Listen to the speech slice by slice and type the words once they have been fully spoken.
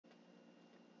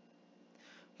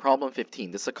Problem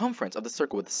 15. The circumference of the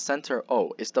circle with the center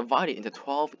O is divided into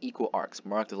 12 equal arcs.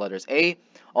 Mark the letters A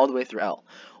all the way through L.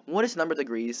 What is the number of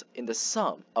degrees in the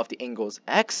sum of the angles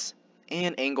X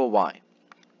and angle Y?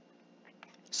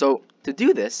 So to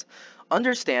do this,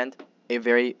 understand a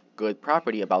very good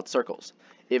property about circles.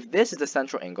 If this is the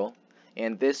central angle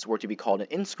and this were to be called an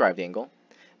inscribed angle,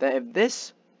 then if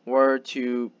this were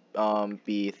to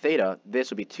be theta, this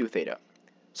would be 2 theta.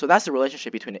 So that's the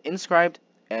relationship between an inscribed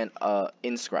and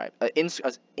inscribed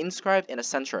and a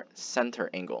center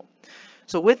angle.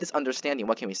 So with this understanding,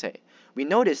 what can we say? We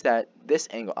notice that this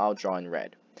angle, I'll draw in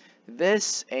red.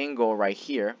 This angle right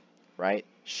here, right,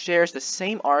 shares the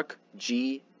same arc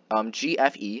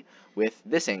GFE with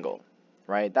this angle,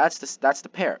 right? That's the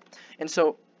pair. And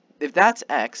so if that's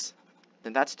x,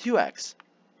 then that's 2x.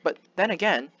 But then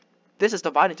again, this is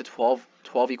divided into 12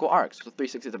 equal arcs. So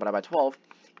 360 divided by 12,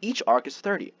 each arc is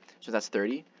 30. So that's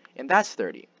 30, and that's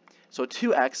 30. So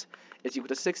 2x is equal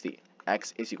to 60.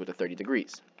 X is equal to 30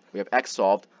 degrees. We have x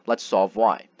solved. Let's solve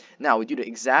y. Now we do the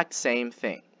exact same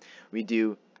thing. We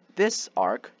do this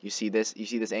arc. You see this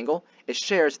angle? It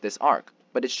shares this arc,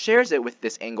 but it shares it with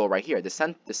this angle right here, the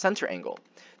center angle.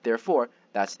 Therefore,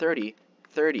 that's 30,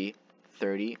 30,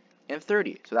 30, and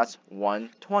 30. So that's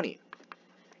 120.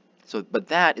 So, but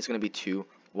that is going to be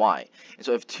 2y. And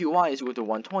so if 2y is equal to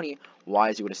 120, y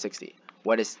is equal to 60.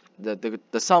 What is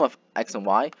the sum of x and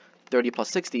y? 30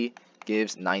 plus 60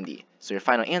 gives 90. So your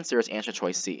final answer is answer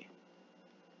choice C.